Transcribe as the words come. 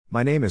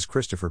My name is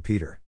Christopher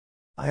Peter.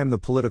 I am the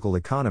political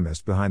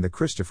economist behind the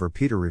Christopher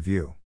Peter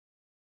Review.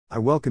 I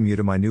welcome you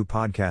to my new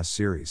podcast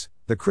series,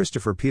 The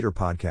Christopher Peter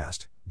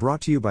Podcast,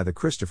 brought to you by the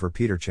Christopher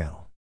Peter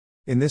Channel.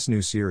 In this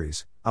new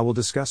series, I will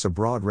discuss a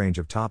broad range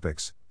of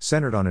topics,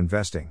 centered on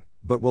investing,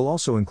 but will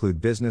also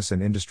include business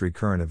and industry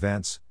current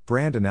events,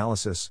 brand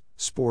analysis,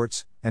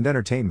 sports, and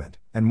entertainment,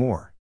 and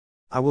more.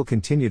 I will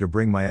continue to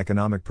bring my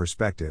economic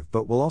perspective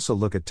but will also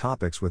look at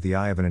topics with the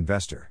eye of an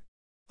investor.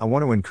 I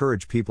want to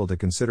encourage people to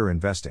consider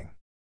investing.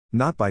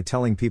 Not by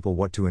telling people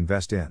what to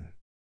invest in.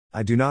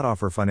 I do not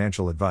offer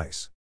financial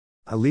advice.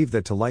 I leave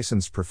that to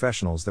licensed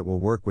professionals that will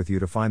work with you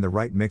to find the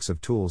right mix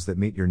of tools that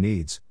meet your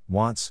needs,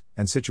 wants,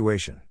 and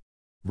situation.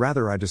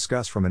 Rather, I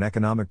discuss from an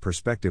economic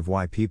perspective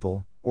why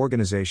people,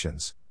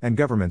 organizations, and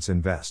governments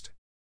invest.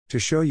 To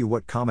show you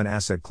what common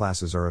asset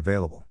classes are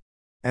available.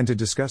 And to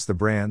discuss the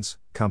brands,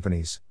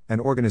 companies,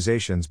 and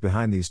organizations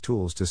behind these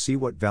tools to see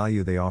what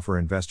value they offer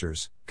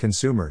investors,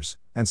 consumers,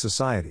 and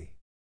society.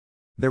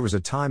 There was a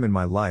time in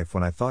my life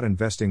when I thought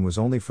investing was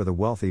only for the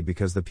wealthy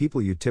because the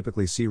people you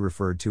typically see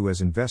referred to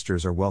as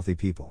investors are wealthy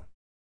people.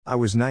 I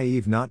was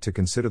naive not to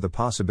consider the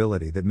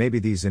possibility that maybe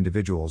these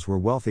individuals were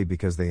wealthy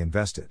because they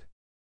invested.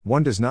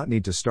 One does not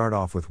need to start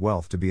off with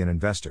wealth to be an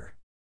investor.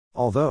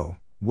 Although,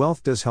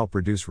 wealth does help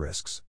reduce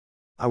risks.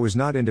 I was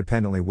not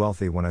independently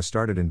wealthy when I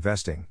started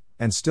investing,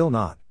 and still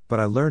not, but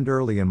I learned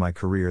early in my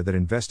career that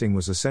investing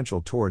was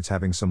essential towards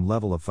having some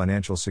level of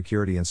financial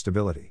security and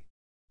stability.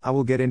 I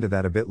will get into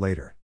that a bit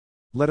later.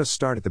 Let us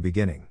start at the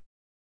beginning.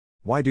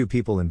 Why do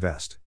people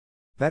invest?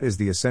 That is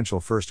the essential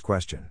first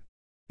question.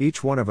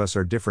 Each one of us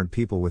are different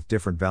people with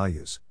different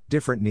values,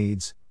 different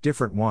needs,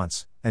 different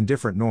wants, and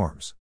different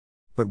norms.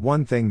 But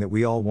one thing that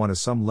we all want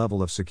is some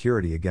level of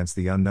security against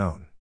the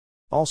unknown.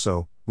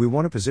 Also, we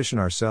want to position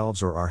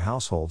ourselves or our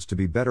households to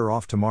be better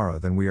off tomorrow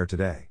than we are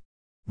today.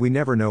 We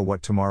never know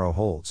what tomorrow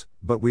holds,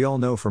 but we all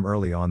know from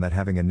early on that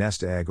having a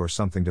nest egg or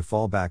something to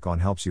fall back on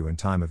helps you in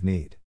time of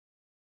need.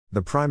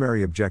 The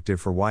primary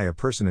objective for why a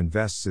person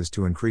invests is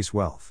to increase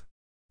wealth.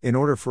 In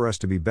order for us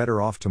to be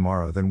better off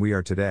tomorrow than we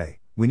are today,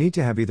 we need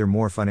to have either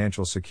more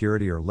financial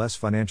security or less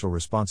financial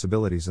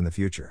responsibilities in the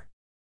future.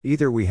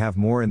 Either we have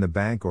more in the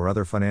bank or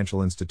other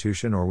financial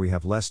institution, or we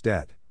have less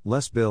debt,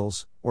 less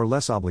bills, or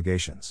less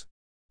obligations.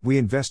 We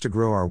invest to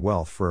grow our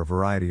wealth for a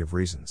variety of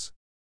reasons.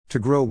 To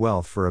grow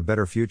wealth for a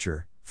better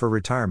future, for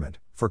retirement,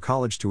 for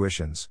college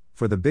tuitions,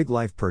 for the big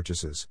life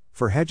purchases,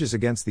 for hedges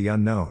against the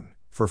unknown,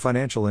 for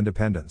financial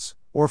independence,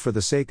 or for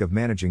the sake of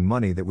managing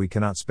money that we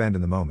cannot spend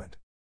in the moment.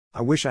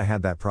 I wish I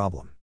had that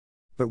problem.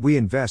 But we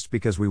invest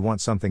because we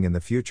want something in the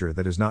future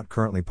that is not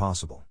currently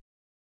possible.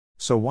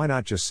 So why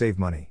not just save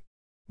money?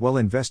 Well,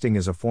 investing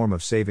is a form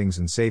of savings,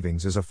 and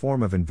savings is a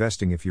form of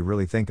investing if you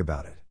really think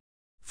about it.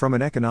 From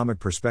an economic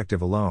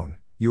perspective alone,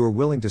 you are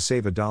willing to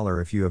save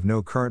 $1 if you have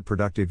no current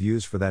productive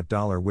use for that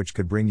dollar, which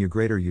could bring you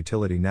greater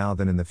utility now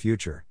than in the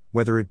future,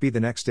 whether it be the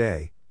next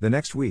day, the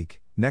next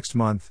week, next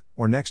month,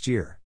 or next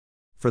year.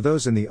 For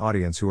those in the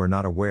audience who are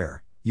not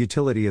aware,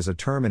 utility is a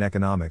term in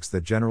economics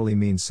that generally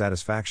means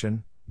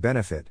satisfaction,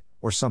 benefit,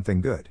 or something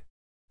good.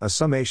 A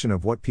summation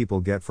of what people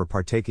get for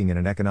partaking in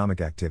an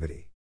economic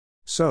activity.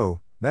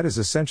 So, that is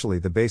essentially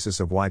the basis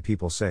of why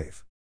people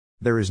save.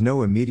 There is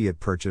no immediate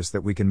purchase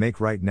that we can make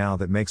right now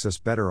that makes us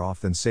better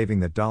off than saving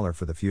that dollar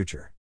for the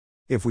future.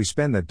 If we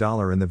spend that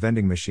dollar in the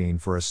vending machine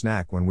for a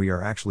snack when we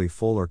are actually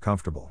full or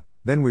comfortable,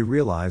 then we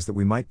realize that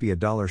we might be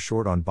 $1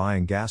 short on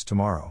buying gas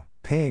tomorrow,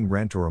 paying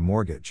rent or a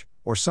mortgage,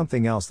 or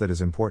something else that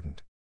is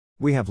important.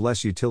 We have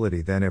less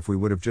utility than if we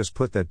would have just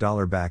put that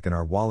dollar back in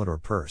our wallet or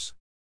purse.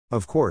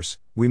 Of course,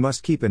 we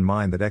must keep in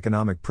mind that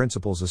economic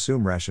principles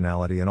assume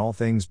rationality, and all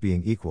things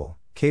being equal,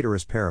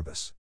 ceteris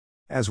paribus.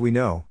 As we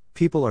know,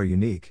 people are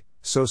unique,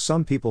 so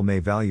some people may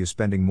value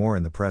spending more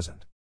in the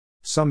present.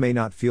 Some may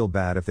not feel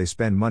bad if they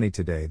spend money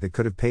today that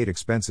could have paid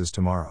expenses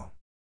tomorrow.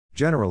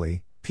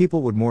 Generally,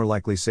 people would more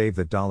likely save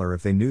that dollar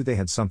if they knew they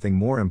had something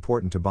more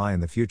important to buy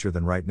in the future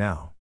than right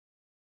now.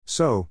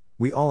 So,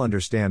 we all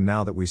understand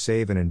now that we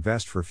save and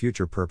invest for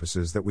future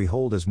purposes that we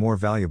hold as more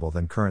valuable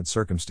than current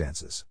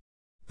circumstances.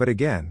 But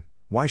again,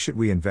 why should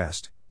we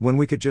invest, when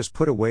we could just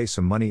put away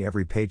some money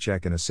every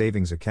paycheck in a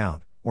savings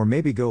account, or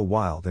maybe go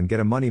wild and get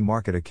a money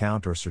market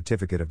account or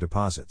certificate of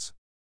deposits?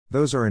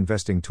 Those are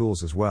investing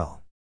tools as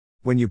well.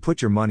 When you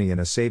put your money in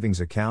a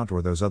savings account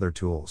or those other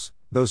tools,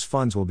 those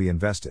funds will be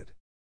invested.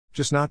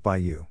 Just not by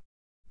you.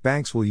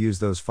 Banks will use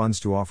those funds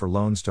to offer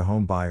loans to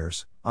home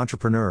buyers,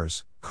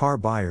 entrepreneurs, car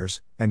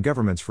buyers, and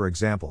governments, for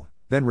example,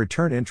 then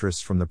return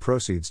interests from the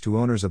proceeds to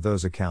owners of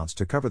those accounts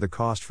to cover the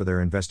cost for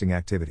their investing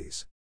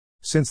activities.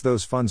 Since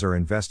those funds are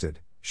invested,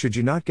 should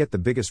you not get the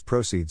biggest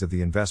proceeds of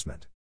the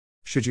investment?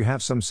 Should you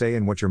have some say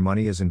in what your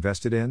money is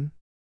invested in?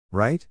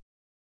 Right?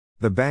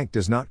 The bank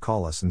does not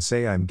call us and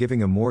say, I'm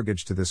giving a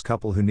mortgage to this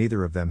couple who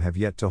neither of them have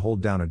yet to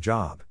hold down a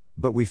job,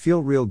 but we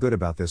feel real good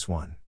about this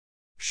one.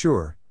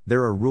 Sure,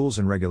 there are rules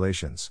and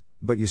regulations,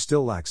 but you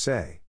still lack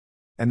say.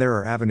 And there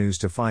are avenues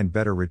to find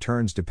better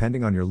returns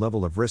depending on your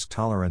level of risk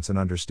tolerance and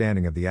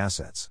understanding of the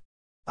assets.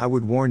 I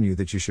would warn you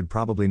that you should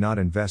probably not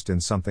invest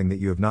in something that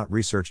you have not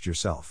researched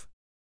yourself.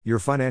 Your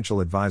financial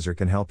advisor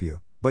can help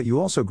you, but you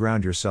also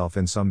ground yourself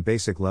in some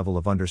basic level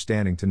of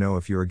understanding to know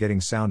if you are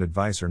getting sound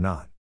advice or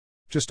not.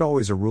 Just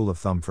always a rule of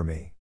thumb for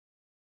me.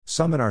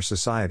 Some in our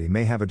society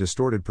may have a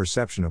distorted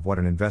perception of what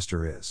an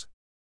investor is.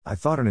 I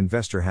thought an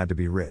investor had to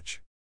be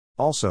rich.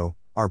 Also,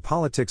 our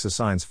politics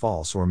assigns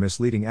false or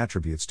misleading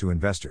attributes to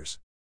investors.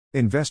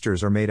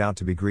 Investors are made out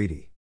to be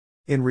greedy.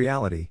 In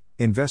reality,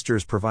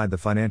 investors provide the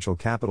financial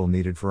capital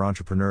needed for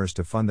entrepreneurs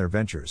to fund their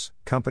ventures,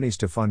 companies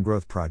to fund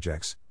growth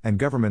projects, and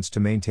governments to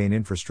maintain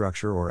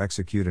infrastructure or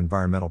execute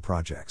environmental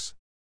projects.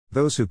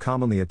 Those who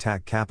commonly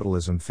attack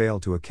capitalism fail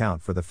to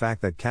account for the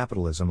fact that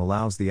capitalism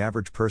allows the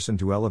average person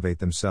to elevate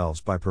themselves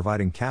by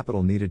providing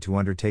capital needed to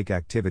undertake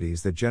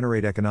activities that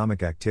generate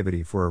economic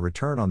activity for a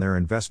return on their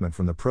investment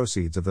from the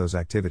proceeds of those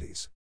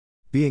activities.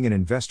 Being an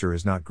investor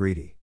is not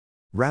greedy.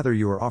 Rather,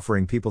 you are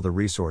offering people the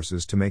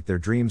resources to make their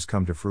dreams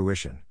come to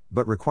fruition,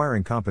 but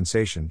requiring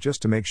compensation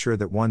just to make sure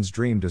that one's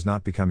dream does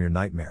not become your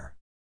nightmare.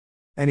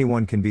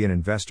 Anyone can be an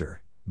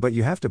investor, but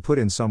you have to put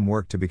in some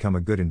work to become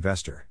a good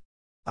investor.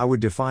 I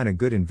would define a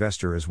good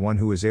investor as one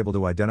who is able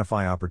to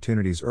identify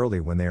opportunities early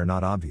when they are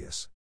not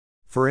obvious.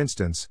 For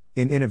instance,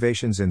 in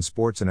Innovations in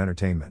Sports and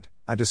Entertainment,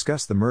 I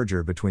discussed the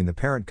merger between the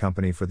parent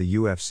company for the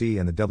UFC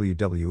and the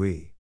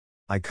WWE.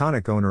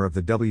 Iconic owner of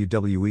the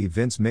WWE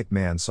Vince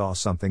McMahon saw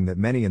something that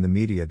many in the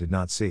media did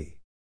not see.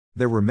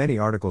 There were many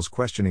articles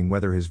questioning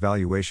whether his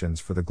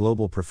valuations for the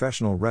global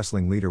professional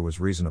wrestling leader was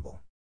reasonable.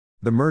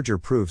 The merger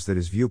proves that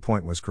his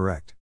viewpoint was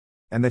correct.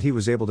 And that he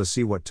was able to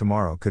see what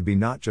tomorrow could be,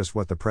 not just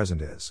what the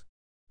present is.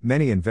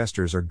 Many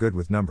investors are good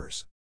with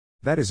numbers.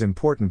 That is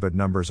important, but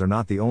numbers are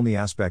not the only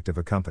aspect of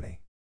a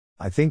company.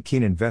 I think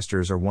keen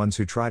investors are ones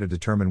who try to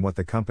determine what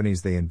the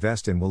companies they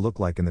invest in will look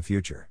like in the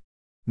future.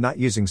 Not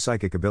using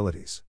psychic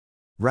abilities.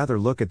 Rather,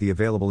 look at the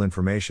available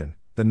information,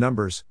 the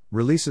numbers,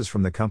 releases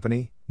from the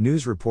company,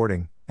 news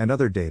reporting, and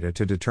other data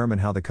to determine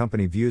how the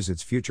company views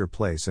its future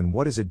place and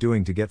what is it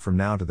doing to get from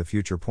now to the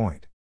future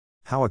point.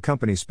 How a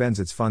company spends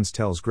its funds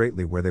tells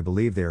greatly where they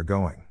believe they are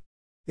going.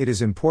 It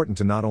is important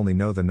to not only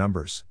know the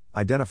numbers,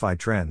 identify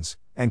trends,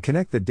 and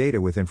connect the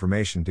data with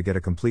information to get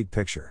a complete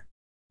picture.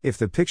 If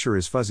the picture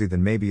is fuzzy,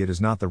 then maybe it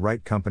is not the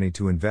right company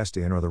to invest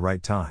in or the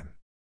right time.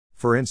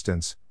 For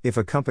instance, if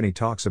a company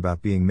talks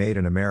about being made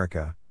in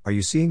America, are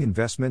you seeing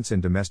investments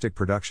in domestic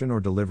production or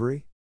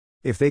delivery?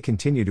 If they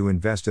continue to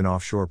invest in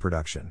offshore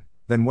production,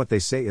 then what they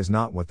say is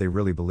not what they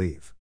really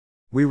believe.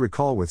 We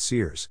recall with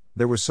Sears,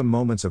 there was some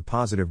moments of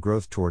positive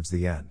growth towards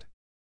the end.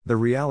 The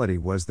reality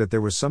was that there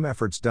was some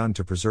efforts done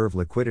to preserve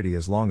liquidity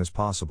as long as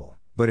possible,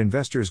 but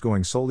investors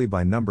going solely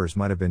by numbers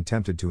might have been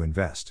tempted to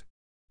invest.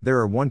 There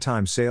are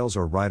one-time sales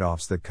or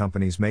write-offs that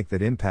companies make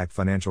that impact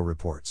financial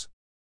reports.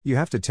 You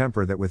have to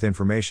temper that with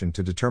information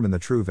to determine the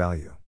true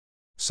value.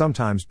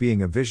 Sometimes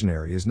being a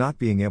visionary is not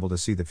being able to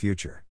see the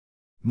future.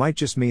 Might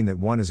just mean that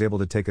one is able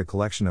to take a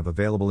collection of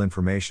available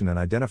information and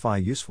identify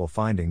useful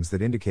findings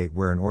that indicate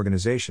where an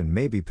organization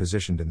may be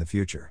positioned in the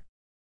future.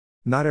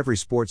 Not every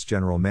sports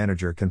general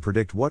manager can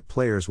predict what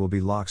players will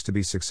be locks to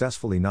be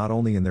successfully not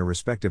only in their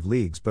respective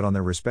leagues but on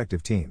their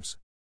respective teams.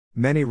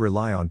 Many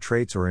rely on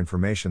traits or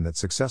information that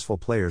successful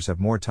players have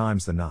more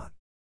times than not.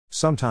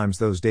 Sometimes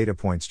those data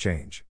points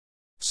change.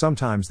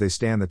 Sometimes they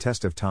stand the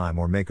test of time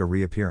or make a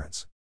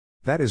reappearance.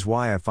 That is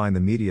why I find the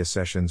media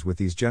sessions with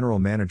these general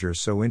managers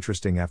so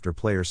interesting after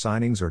player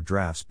signings or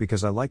drafts,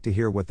 because I like to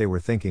hear what they were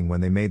thinking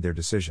when they made their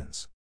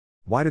decisions.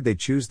 Why did they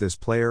choose this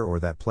player or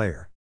that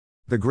player?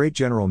 The great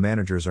general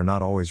managers are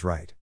not always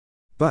right.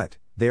 But,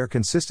 they are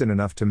consistent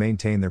enough to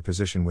maintain their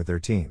position with their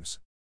teams.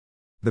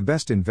 The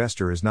best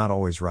investor is not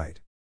always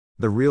right.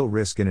 The real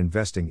risk in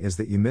investing is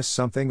that you miss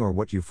something or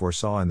what you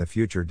foresaw in the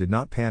future did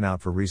not pan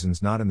out for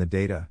reasons not in the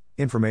data,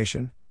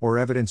 information, or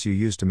evidence you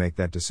used to make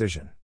that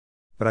decision.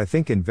 But I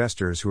think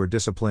investors who are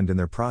disciplined in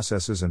their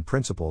processes and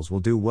principles will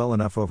do well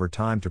enough over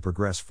time to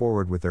progress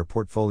forward with their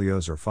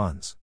portfolios or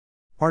funds.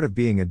 Part of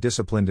being a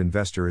disciplined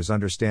investor is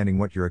understanding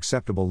what your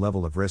acceptable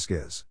level of risk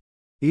is.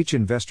 Each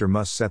investor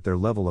must set their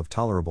level of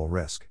tolerable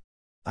risk.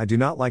 I do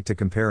not like to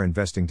compare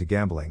investing to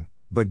gambling,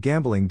 but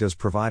gambling does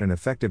provide an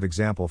effective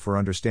example for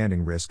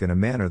understanding risk in a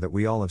manner that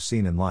we all have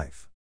seen in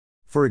life.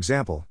 For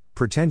example,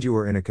 pretend you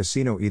are in a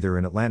casino either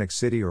in Atlantic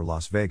City or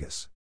Las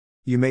Vegas.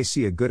 You may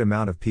see a good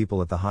amount of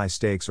people at the high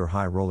stakes or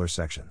high roller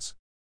sections.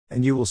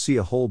 And you will see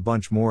a whole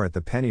bunch more at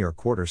the penny or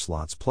quarter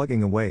slots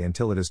plugging away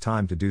until it is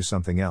time to do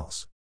something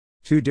else.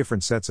 Two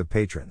different sets of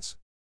patrons.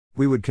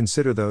 We would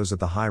consider those at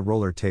the high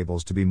roller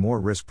tables to be more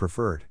risk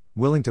preferred,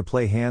 willing to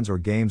play hands or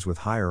games with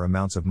higher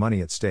amounts of money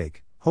at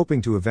stake,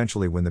 hoping to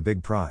eventually win the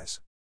big prize.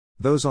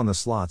 Those on the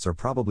slots are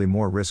probably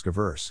more risk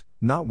averse,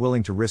 not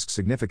willing to risk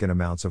significant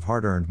amounts of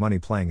hard-earned money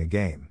playing a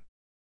game.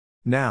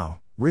 Now,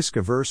 risk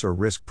averse or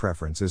risk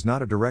preference is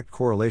not a direct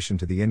correlation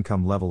to the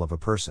income level of a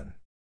person.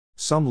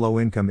 Some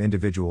low-income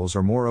individuals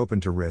are more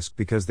open to risk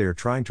because they are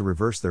trying to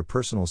reverse their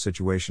personal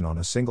situation on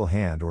a single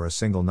hand or a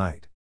single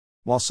night.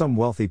 While some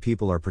wealthy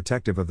people are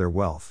protective of their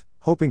wealth,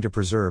 hoping to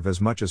preserve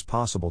as much as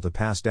possible to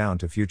pass down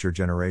to future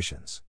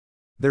generations.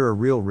 There are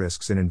real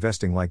risks in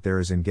investing like there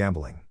is in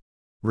gambling.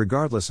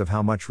 Regardless of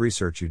how much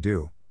research you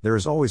do, there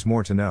is always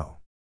more to know.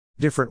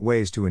 Different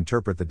ways to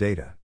interpret the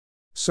data.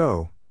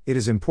 So, it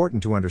is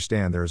important to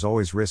understand there is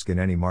always risk in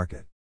any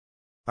market.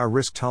 Our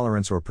risk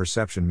tolerance or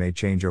perception may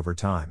change over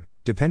time,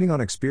 depending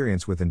on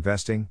experience with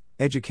investing,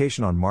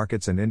 education on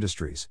markets and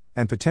industries,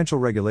 and potential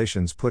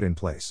regulations put in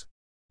place.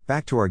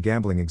 Back to our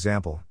gambling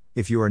example,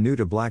 if you are new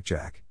to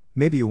blackjack,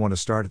 maybe you want to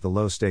start at the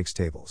low stakes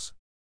tables.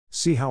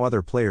 See how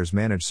other players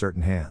manage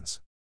certain hands.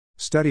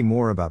 Study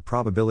more about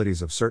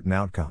probabilities of certain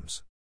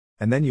outcomes.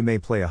 And then you may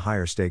play a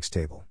higher stakes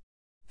table.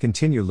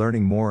 Continue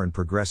learning more and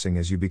progressing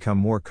as you become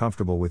more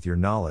comfortable with your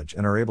knowledge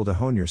and are able to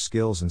hone your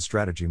skills and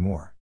strategy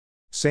more.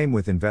 Same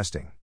with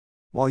investing.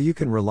 While you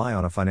can rely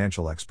on a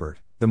financial expert,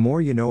 the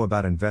more you know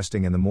about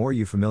investing and the more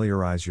you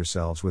familiarize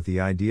yourselves with the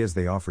ideas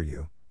they offer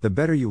you, the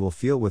better you will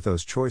feel with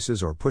those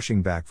choices or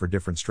pushing back for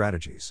different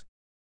strategies.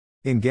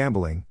 In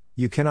gambling,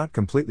 you cannot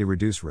completely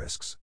reduce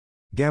risks.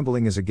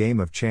 Gambling is a game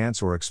of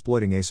chance or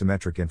exploiting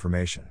asymmetric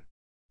information.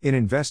 In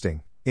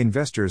investing,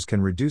 investors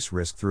can reduce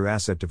risk through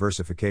asset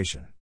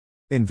diversification.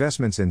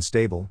 Investments in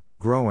stable,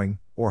 growing,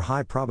 or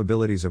high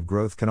probabilities of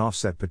growth can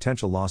offset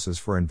potential losses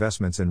for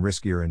investments in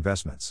riskier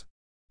investments.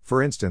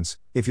 For instance,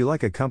 if you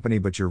like a company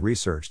but your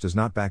research does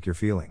not back your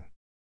feeling.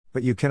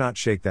 But you cannot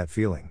shake that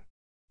feeling.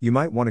 You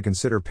might want to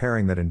consider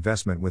pairing that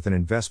investment with an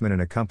investment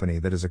in a company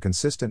that is a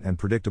consistent and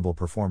predictable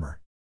performer.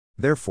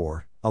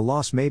 Therefore, a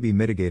loss may be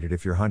mitigated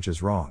if your hunch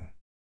is wrong.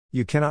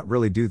 You cannot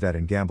really do that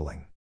in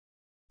gambling.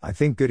 I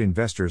think good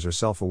investors are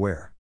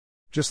self-aware.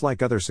 Just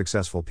like other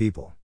successful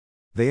people.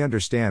 They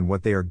understand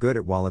what they are good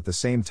at while at the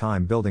same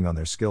time building on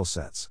their skill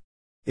sets.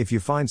 If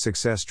you find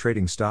success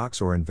trading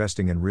stocks or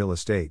investing in real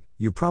estate,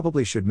 you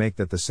probably should make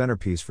that the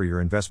centerpiece for your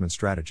investment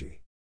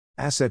strategy.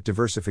 Asset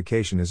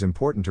diversification is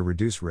important to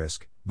reduce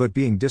risk, but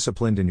being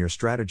disciplined in your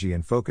strategy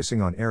and focusing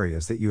on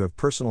areas that you have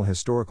personal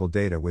historical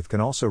data with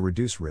can also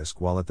reduce risk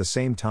while at the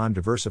same time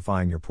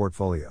diversifying your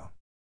portfolio.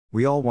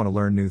 We all want to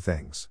learn new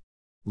things.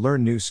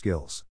 Learn new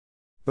skills.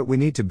 But we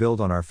need to build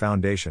on our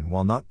foundation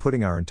while not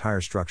putting our entire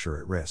structure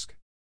at risk.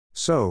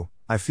 So,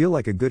 I feel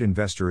like a good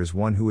investor is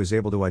one who is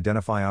able to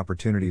identify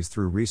opportunities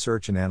through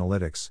research and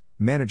analytics,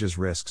 manages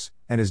risks,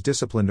 and is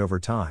disciplined over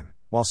time,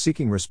 while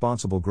seeking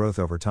responsible growth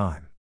over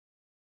time.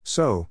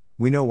 So,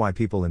 we know why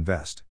people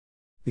invest.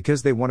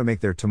 Because they want to make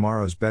their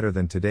tomorrows better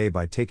than today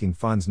by taking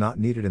funds not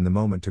needed in the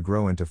moment to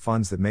grow into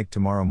funds that make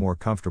tomorrow more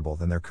comfortable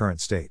than their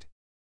current state.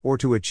 Or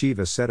to achieve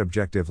a set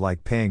objective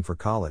like paying for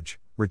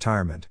college,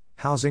 retirement,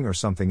 housing or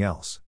something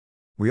else.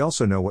 We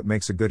also know what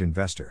makes a good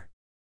investor.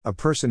 A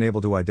person able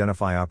to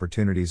identify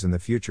opportunities in the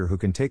future who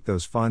can take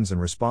those funds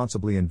and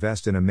responsibly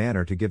invest in a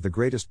manner to give the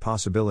greatest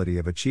possibility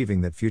of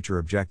achieving that future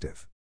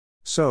objective.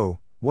 So,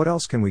 what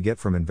else can we get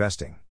from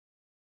investing?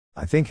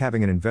 I think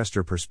having an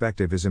investor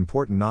perspective is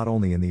important not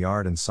only in the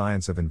art and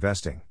science of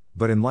investing,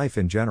 but in life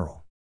in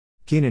general.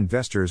 Keen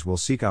investors will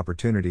seek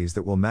opportunities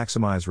that will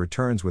maximize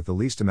returns with the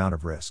least amount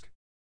of risk.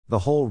 The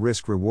whole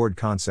risk-reward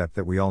concept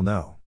that we all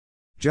know.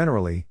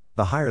 Generally,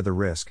 the higher the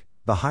risk,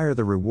 the higher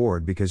the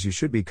reward because you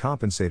should be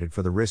compensated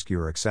for the risk you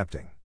are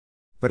accepting.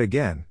 But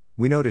again,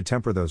 we know to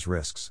temper those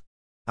risks.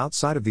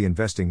 Outside of the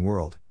investing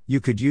world,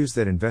 you could use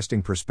that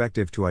investing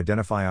perspective to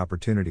identify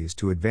opportunities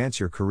to advance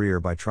your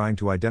career by trying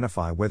to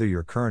identify whether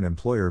your current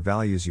employer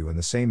values you in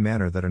the same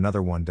manner that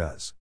another one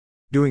does.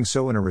 Doing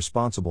so in a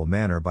responsible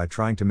manner by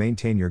trying to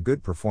maintain your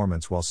good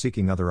performance while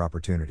seeking other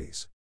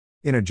opportunities.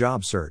 In a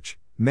job search,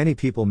 many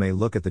people may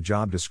look at the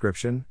job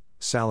description,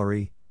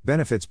 salary,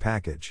 benefits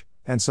package,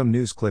 and some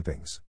news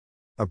clippings.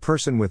 A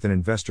person with an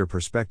investor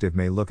perspective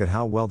may look at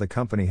how well the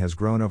company has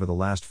grown over the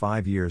last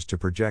 5 years to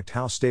project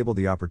how stable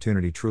the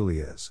opportunity truly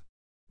is.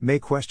 May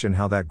question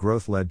how that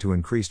growth led to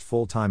increased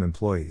full-time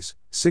employees,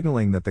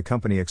 signaling that the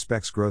company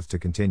expects growth to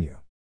continue.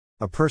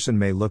 A person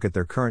may look at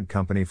their current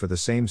company for the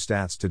same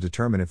stats to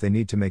determine if they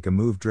need to make a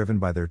move driven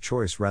by their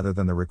choice rather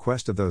than the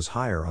request of those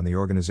higher on the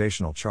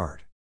organizational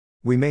chart.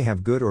 We may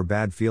have good or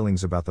bad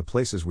feelings about the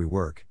places we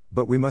work,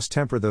 but we must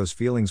temper those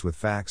feelings with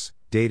facts,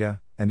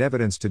 data, and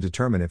evidence to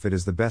determine if it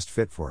is the best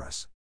fit for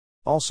us.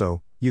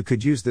 Also, you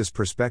could use this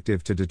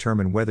perspective to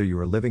determine whether you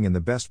are living in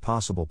the best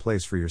possible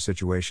place for your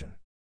situation.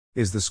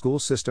 Is the school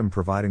system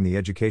providing the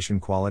education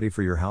quality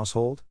for your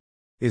household?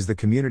 Is the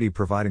community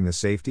providing the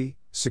safety,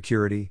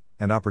 security,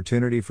 and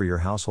opportunity for your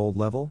household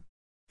level?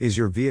 Is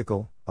your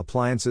vehicle,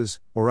 appliances,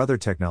 or other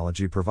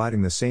technology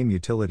providing the same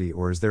utility,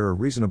 or is there a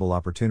reasonable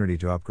opportunity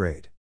to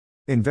upgrade?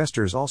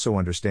 Investors also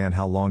understand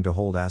how long to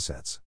hold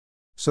assets.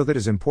 So that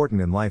is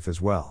important in life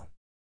as well.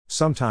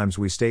 Sometimes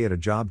we stay at a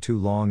job too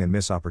long and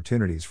miss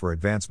opportunities for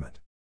advancement.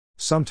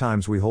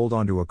 Sometimes we hold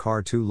on to a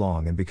car too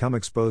long and become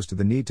exposed to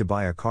the need to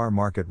buy a car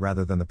market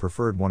rather than the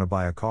preferred want to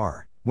buy a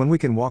car, when we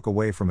can walk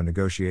away from a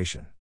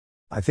negotiation.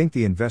 I think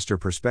the investor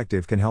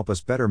perspective can help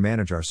us better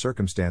manage our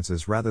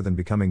circumstances rather than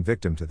becoming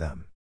victim to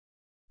them.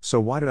 So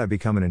why did I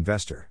become an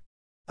investor?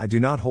 I do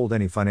not hold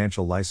any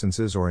financial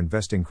licenses or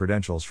investing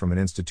credentials from an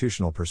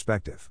institutional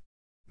perspective.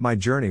 My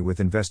journey with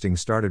investing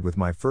started with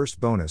my first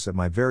bonus at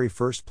my very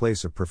first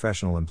place of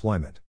professional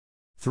employment.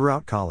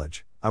 Throughout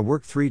college, I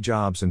worked 3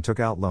 jobs and took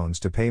out loans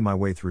to pay my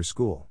way through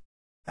school.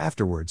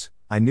 Afterwards,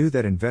 I knew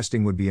that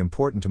investing would be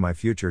important to my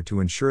future to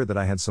ensure that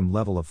I had some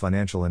level of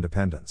financial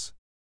independence.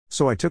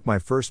 So I took my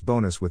first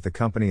bonus with the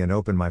company and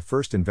opened my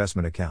first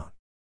investment account.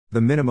 The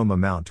minimum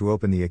amount to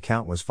open the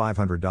account was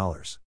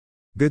 $500.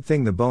 Good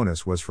thing the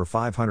bonus was for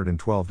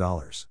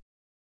 $512.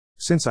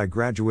 Since I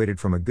graduated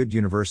from a good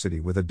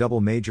university with a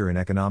double major in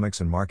economics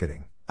and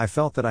marketing, I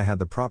felt that I had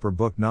the proper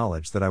book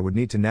knowledge that I would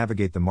need to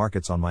navigate the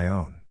markets on my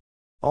own.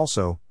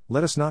 Also,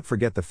 let us not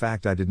forget the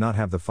fact I did not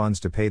have the funds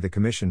to pay the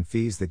commission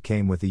fees that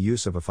came with the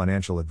use of a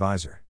financial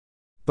advisor.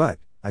 But,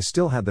 I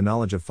still had the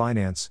knowledge of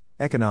finance,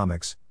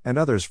 economics, and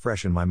others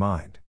fresh in my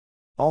mind.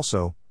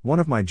 Also, one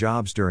of my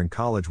jobs during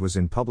college was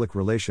in public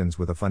relations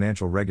with a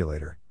financial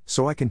regulator,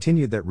 so I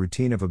continued that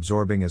routine of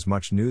absorbing as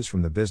much news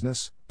from the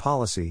business,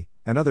 policy,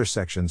 and other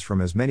sections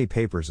from as many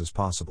papers as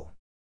possible.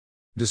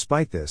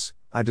 Despite this,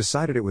 I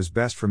decided it was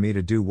best for me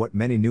to do what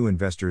many new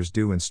investors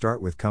do and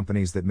start with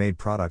companies that made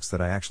products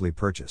that I actually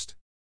purchased.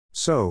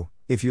 So,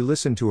 if you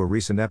listen to a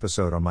recent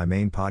episode on my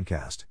main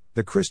podcast,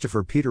 The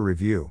Christopher Peter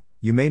Review,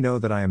 you may know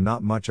that I am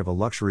not much of a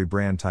luxury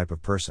brand type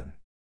of person.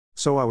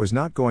 So I was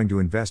not going to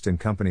invest in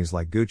companies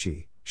like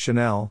Gucci,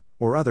 Chanel,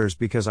 or others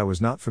because I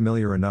was not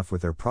familiar enough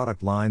with their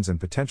product lines and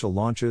potential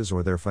launches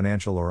or their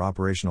financial or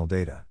operational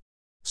data.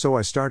 So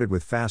I started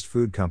with fast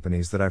food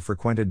companies that I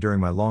frequented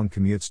during my long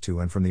commutes to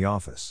and from the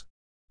office.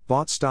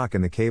 Bought stock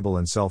in the cable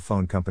and cell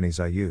phone companies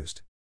I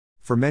used.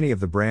 For many of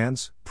the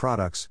brands,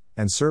 products,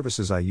 and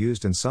services I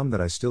used and some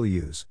that I still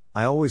use,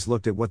 I always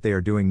looked at what they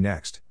are doing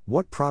next,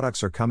 what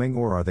products are coming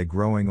or are they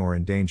growing or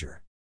in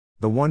danger.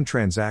 The one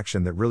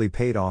transaction that really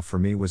paid off for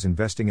me was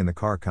investing in the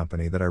car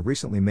company that I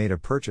recently made a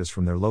purchase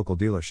from their local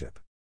dealership.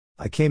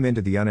 I came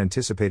into the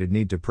unanticipated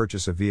need to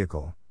purchase a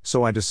vehicle,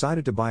 so I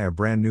decided to buy a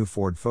brand new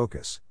Ford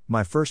Focus,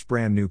 my first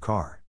brand new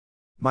car.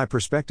 My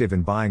perspective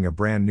in buying a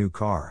brand new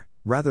car,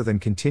 rather than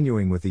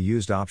continuing with the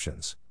used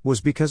options, was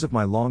because of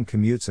my long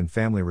commutes and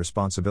family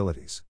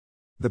responsibilities.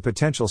 The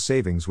potential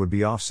savings would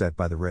be offset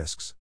by the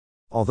risks.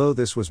 Although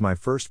this was my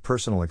first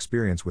personal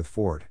experience with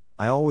Ford,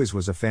 I always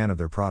was a fan of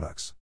their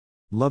products.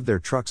 Loved their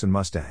trucks and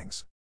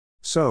Mustangs.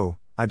 So,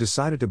 I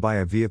decided to buy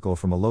a vehicle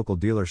from a local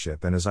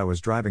dealership, and as I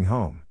was driving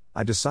home,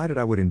 I decided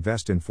I would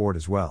invest in Ford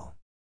as well.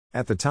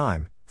 At the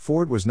time,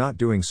 Ford was not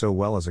doing so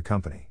well as a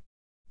company.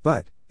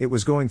 But, it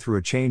was going through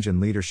a change in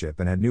leadership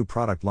and had new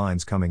product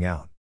lines coming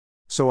out.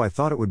 So I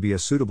thought it would be a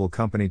suitable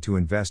company to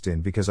invest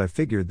in because I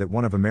figured that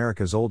one of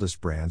America's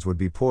oldest brands would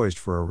be poised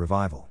for a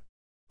revival.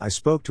 I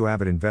spoke to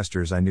avid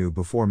investors I knew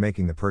before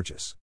making the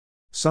purchase.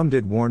 Some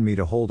did warn me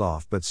to hold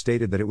off but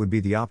stated that it would be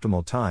the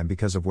optimal time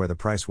because of where the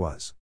price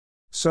was.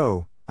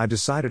 So, I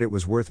decided it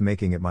was worth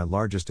making it my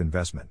largest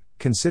investment,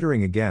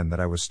 considering again that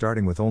I was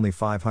starting with only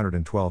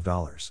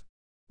 $512.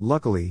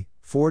 Luckily,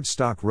 Ford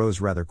stock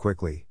rose rather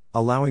quickly,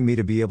 allowing me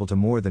to be able to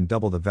more than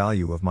double the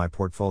value of my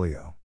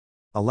portfolio.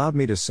 Allowed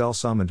me to sell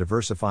some and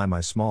diversify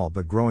my small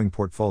but growing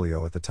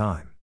portfolio at the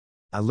time.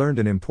 I learned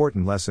an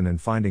important lesson in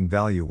finding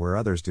value where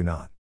others do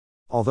not.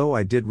 Although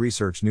I did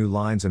research new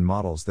lines and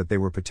models that they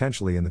were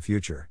potentially in the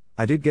future,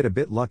 I did get a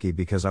bit lucky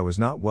because I was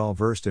not well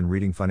versed in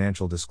reading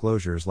financial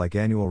disclosures like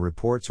annual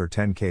reports or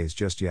 10Ks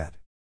just yet.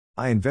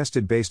 I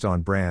invested based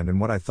on brand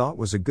and what I thought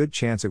was a good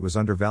chance it was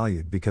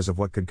undervalued because of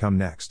what could come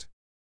next.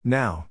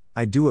 Now,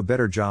 I do a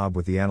better job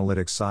with the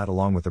analytics side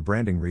along with the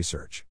branding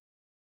research.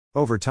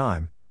 Over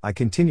time, I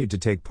continued to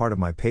take part of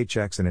my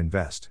paychecks and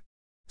invest.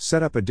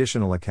 Set up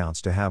additional accounts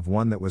to have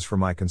one that was for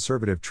my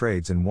conservative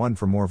trades and one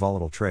for more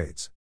volatile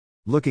trades.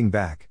 Looking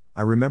back,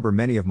 I remember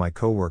many of my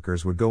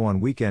coworkers would go on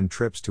weekend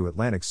trips to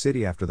Atlantic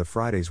City after the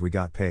Fridays we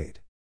got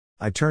paid.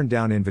 I turned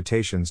down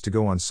invitations to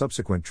go on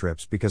subsequent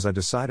trips because I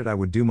decided I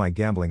would do my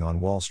gambling on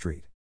Wall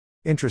Street.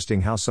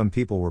 Interesting how some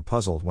people were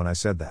puzzled when I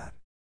said that.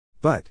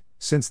 But,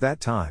 since that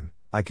time,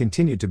 I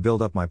continued to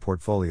build up my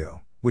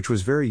portfolio, which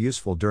was very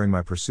useful during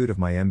my pursuit of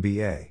my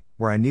MBA,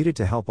 where I needed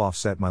to help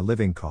offset my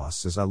living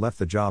costs as I left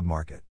the job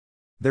market.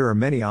 There are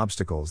many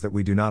obstacles that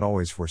we do not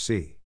always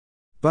foresee.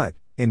 But,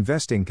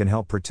 investing can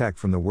help protect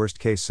from the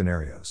worst-case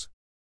scenarios.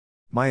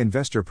 My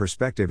investor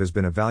perspective has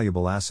been a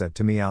valuable asset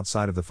to me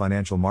outside of the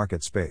financial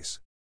market space.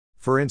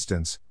 For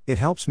instance, it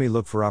helps me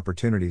look for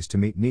opportunities to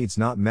meet needs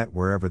not met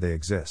wherever they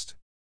exist.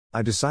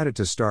 I decided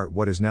to start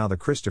what is now the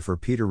Christopher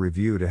Peter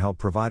Review to help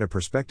provide a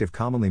perspective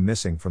commonly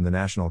missing from the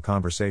national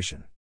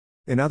conversation.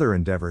 In other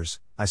endeavors,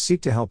 I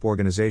seek to help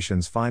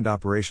organizations find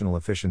operational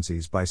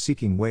efficiencies by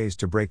seeking ways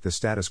to break the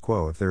status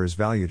quo if there is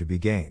value to be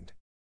gained.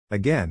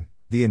 Again,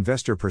 the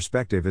investor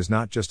perspective is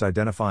not just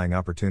identifying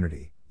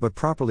opportunity, but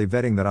properly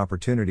vetting that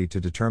opportunity to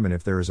determine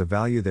if there is a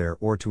value there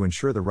or to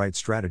ensure the right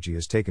strategy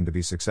is taken to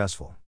be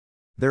successful.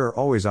 There are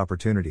always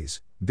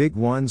opportunities, big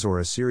ones or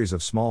a series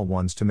of small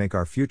ones to make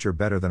our future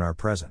better than our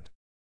present.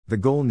 The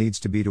goal needs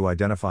to be to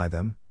identify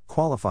them,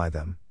 qualify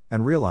them,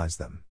 and realize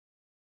them.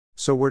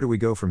 So where do we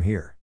go from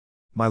here?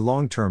 My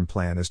long-term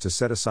plan is to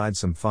set aside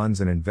some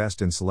funds and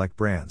invest in select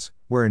brands,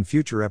 where in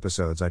future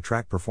episodes I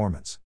track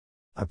performance.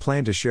 I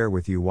plan to share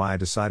with you why I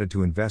decided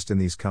to invest in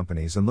these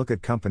companies and look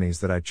at companies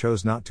that I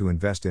chose not to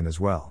invest in as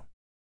well.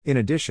 In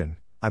addition,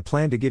 I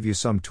plan to give you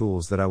some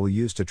tools that I will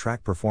use to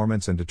track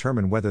performance and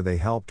determine whether they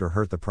helped or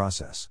hurt the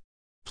process.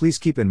 Please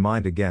keep in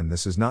mind again,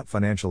 this is not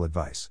financial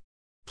advice.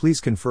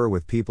 Please confer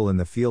with people in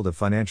the field of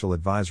financial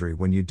advisory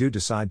when you do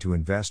decide to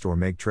invest or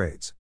make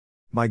trades.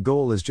 My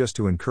goal is just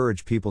to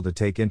encourage people to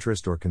take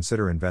interest or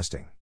consider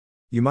investing.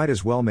 You might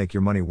as well make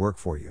your money work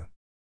for you.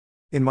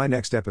 In my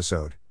next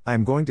episode, I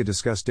am going to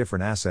discuss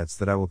different assets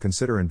that I will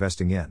consider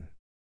investing in.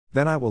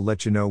 Then I will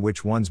let you know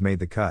which ones made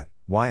the cut,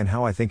 why, and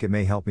how I think it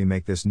may help me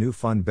make this new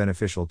fund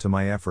beneficial to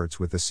my efforts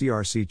with the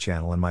CRC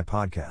channel and my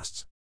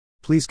podcasts.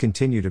 Please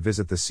continue to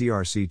visit the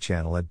CRC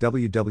channel at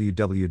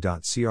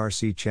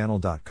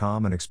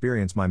www.crcchannel.com and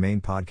experience my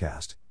main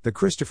podcast, The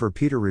Christopher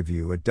Peter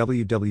Review, at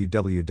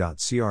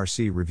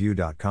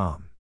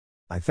www.crcreview.com.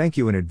 I thank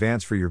you in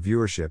advance for your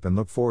viewership and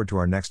look forward to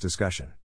our next discussion.